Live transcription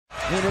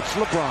And it's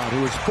LeBron,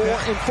 who is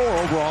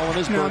 4-4 overall in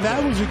his birthday. Now,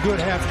 that was a good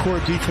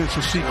half-court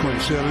defensive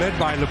sequence led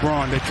by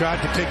LeBron. They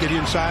tried to take it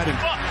inside, and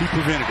he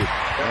prevented it.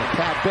 And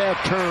Pat Bev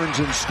turns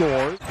and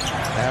scores,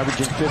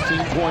 averaging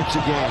 15 points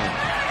a game.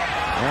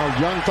 Now,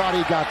 Young thought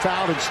he got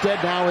fouled. Instead,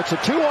 now it's a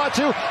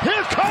 2-on-2.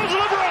 Here comes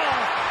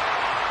LeBron!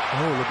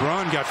 Oh,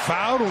 LeBron got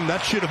fouled on.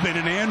 That should have been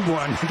an and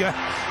one. He got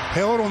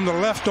held on the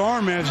left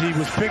arm as he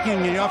was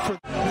picking it up.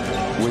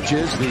 Which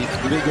is the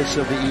biggest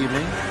of the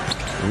evening.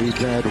 We've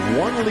had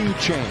one lead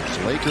change.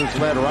 Lakers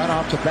led right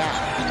off the bat.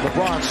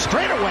 LeBron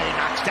straight away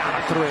knocks down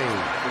a three.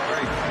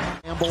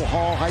 Campbell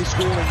Hall High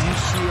School in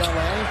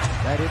UCLA.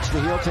 That hits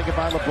the heel, taken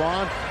by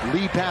LeBron.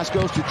 Lead pass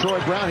goes to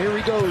Troy Brown. Here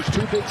he goes.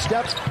 2 big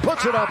steps.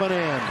 Puts it up and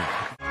in.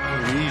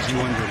 An easy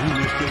one, but he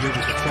missed it. It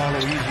was a follow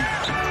easy.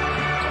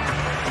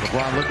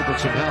 LeBron looking for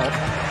some help.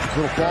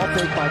 Little ball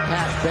fake by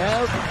Pat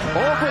Bev.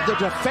 Over the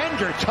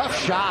defender. Tough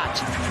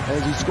shot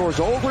as he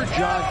scores over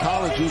John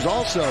Collins, who's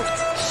also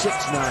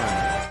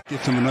 6'9".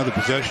 Gets him another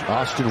possession.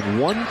 Austin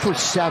 1 for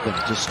 7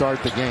 to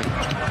start the game.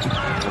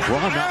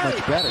 LeBron not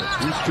much better.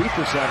 He's 2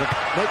 for 7.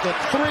 Make it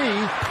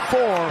 3, 4,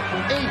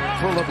 8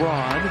 for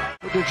LeBron.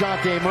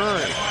 DeJounte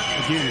Murray.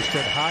 Again, it's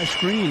that high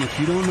screen. If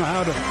you don't know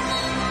how to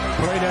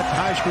play that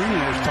high screen,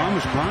 as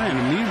Thomas Bryant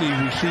immediately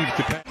receives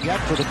the pass. Yet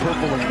for the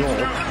purple and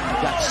gold.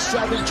 Got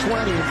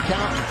 7:20 and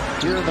counting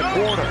here in the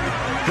quarter.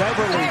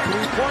 Beverly,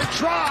 3-point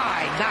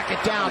try. Knock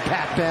it down,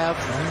 Pat Bev.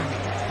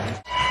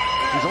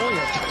 He's only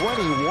a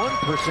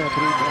 21%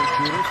 three-point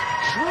shooter.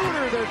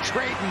 Schroeder, they're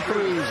trading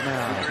threes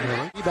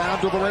now.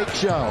 Rebound to the Lake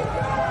Show.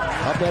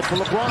 Up ahead for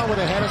LeBron with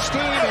a head of steam.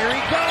 Here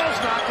he goes.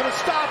 Not going to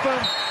stop him.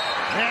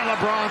 And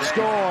LeBron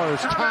scores.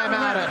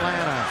 Timeout,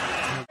 Atlanta.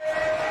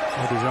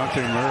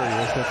 DeJounte Murray,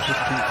 that's that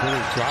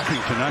 15-footer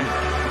dropping tonight.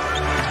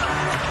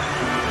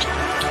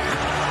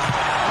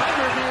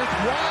 Underneath,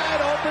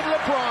 wide open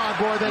LeBron.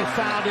 Boy, they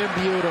found him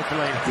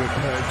beautifully.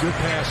 Good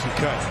pass and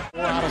cut.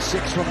 4 out of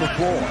 6 from the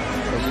floor.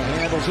 As he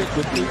handles it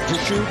with 8 to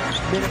shoot,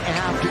 minute and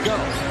a half to go.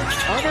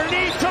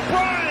 Underneath to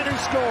Bryant, who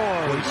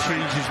scores. Well, he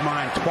changed his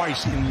mind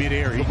twice in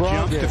midair. He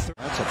LeBron jumped.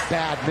 That's a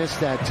bad miss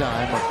that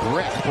time. A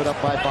brick put up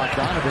by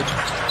Bogdanovich.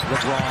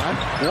 LeBron,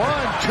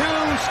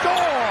 1-2,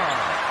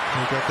 score.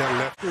 He got that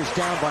left. He's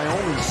down by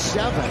only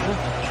 7.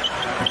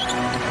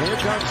 Here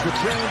comes the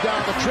train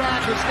down the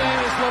track. His name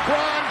is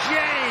LeBron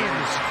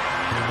James.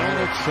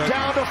 And it's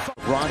down to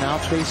LeBron out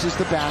faces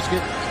the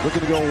basket.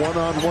 Looking to go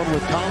one-on-one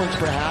with Collins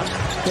perhaps.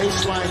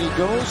 Baseline he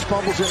goes.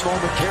 Fumbles it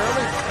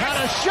momentarily. Had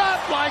a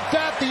shot like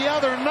that the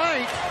other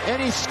night.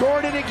 And he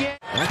scored it again.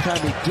 That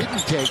time he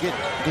didn't take it.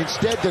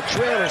 Instead the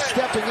trailer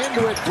stepping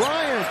into it.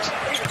 Bryant.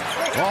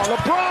 Oh,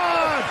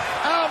 LeBron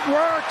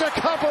outworked a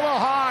couple of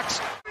Hawks.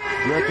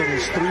 Reckon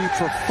is 3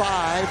 for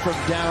 5 from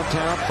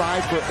downtown,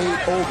 5 for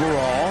 8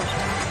 overall.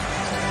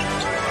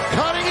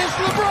 Cutting is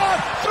LeBron.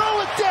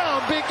 Throw it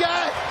down, big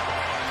guy.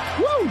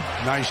 Woo!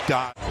 Nice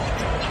dot.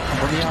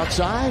 From the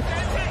outside.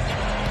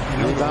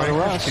 You know, the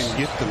Lakers can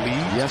get the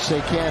lead. Yes,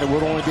 they can. It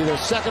would only be their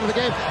second of the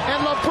game.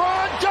 And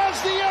LeBron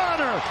does the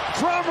honor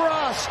from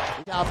Russ.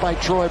 Out by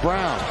Troy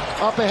Brown.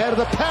 Up ahead of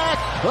the pack.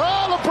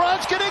 Oh,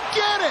 LeBron's going to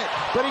get it.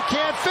 But he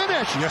can't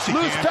finish. Yes, he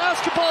Loose can.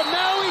 basketball.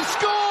 Now he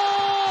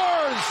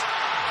scores.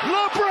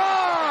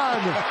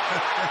 LeBron!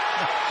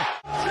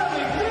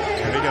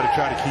 And they got to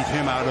try to keep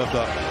him out of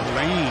the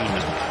lane.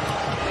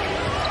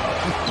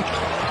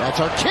 That's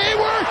our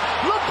keyword.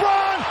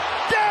 LeBron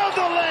down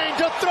the lane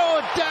to throw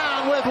it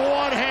down with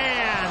one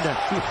hand.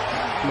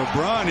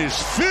 LeBron is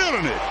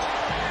feeling it.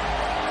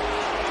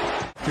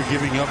 They're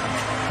giving up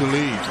the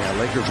lead. Yeah,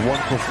 Lakers 1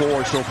 for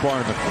 4 so far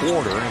in the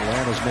quarter.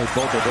 Atlanta's made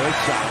both of those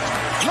shots.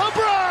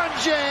 LeBron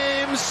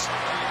James!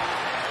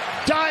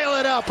 Dial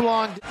it up,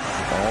 long.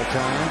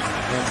 All-time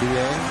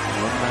NBA,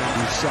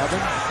 197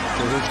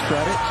 to his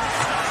credit.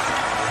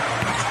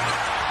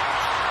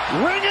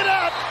 Ring it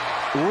up!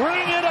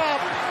 Ring it up!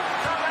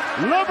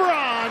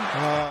 LeBron!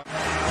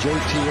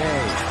 JTA.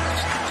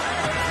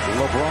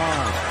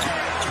 LeBron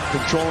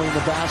controlling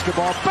the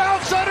basketball.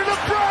 Bounce under to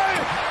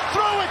Bryant!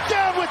 Throw it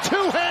down with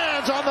 2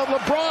 hands on the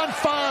LeBron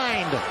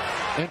find.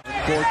 14-1-13.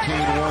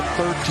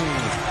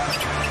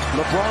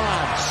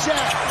 LeBron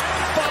set,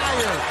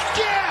 fire,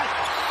 get!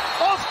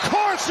 Of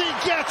course he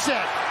gets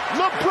it!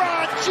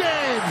 LeBron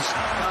James!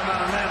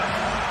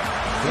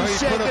 He's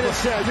shaking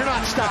his head. You're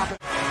not stopping.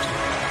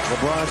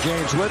 LeBron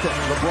James with it.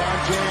 LeBron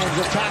James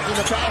attacking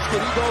the basket.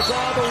 He goes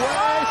all the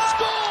way.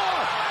 Score!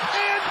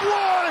 And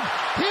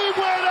 1! He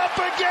went up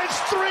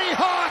against 3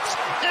 Hawks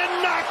and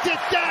knocked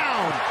it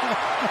down.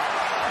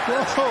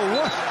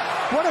 Whoa,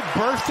 what a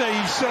birthday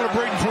he's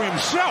celebrating for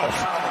himself.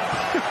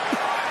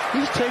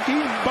 He's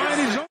buying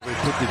his own. They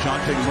put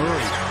DeJounte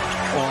Murray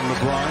on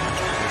LeBron.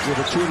 Give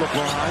it to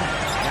LeBron.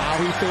 Now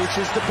he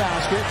faces the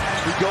basket.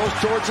 He goes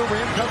towards the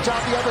rim, comes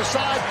out the other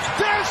side.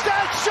 There's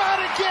that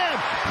shot again!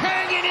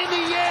 Hanging in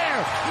the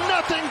air.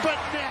 Nothing but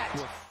net.